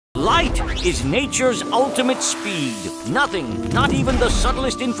Light is nature's ultimate speed. Nothing, not even the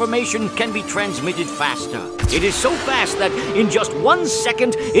subtlest information, can be transmitted faster. It is so fast that in just 1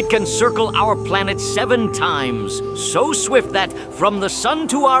 second, it can circle our planet 7 times. So swift that from the sun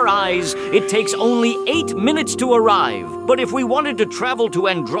to our eyes, it takes only 8 minutes to arrive. But if we wanted to travel to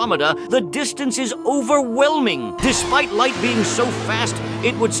Andromeda, the distance is overwhelming. Despite light being so fast,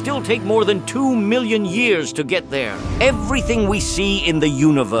 it would still take more than 2 million years to get there. Everything we see in the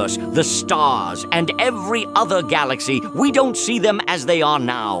universe, the stars, and every other galaxy, we don't see them as they are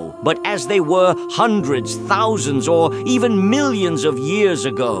now, but as they were hundreds, thousands, or even millions of years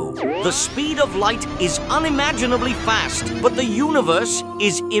ago. The speed of light is unimaginably fast, but the universe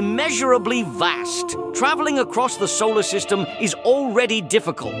is immeasurably vast. Traveling across the solar system is already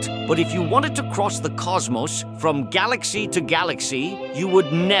difficult, but if you wanted to cross the cosmos from galaxy to galaxy, you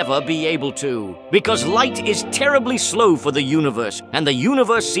would never be able to. Because light is terribly slow for the universe, and the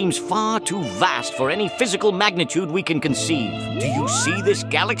universe seems far too vast for any physical magnitude we can conceive. Do you see this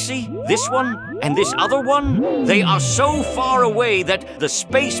galaxy? This one? And this other one? They are so far away that the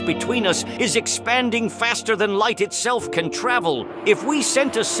space between us is expanding faster than light itself can travel. If we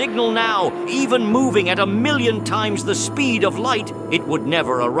sent a signal now, even moving at 1,000,000 times the speed of light, it would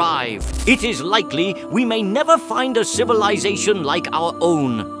never arrive. It is likely we may never find a civilization like our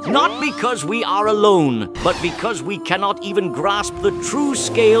own. Not because we are alone, but because we cannot even grasp the true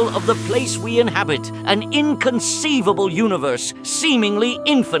scale of the place we inhabit, an inconceivable universe, seemingly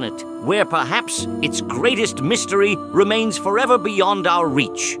infinite, where perhaps its greatest mystery remains forever beyond our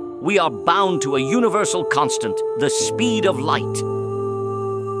reach. We are bound to a universal constant, the speed of light.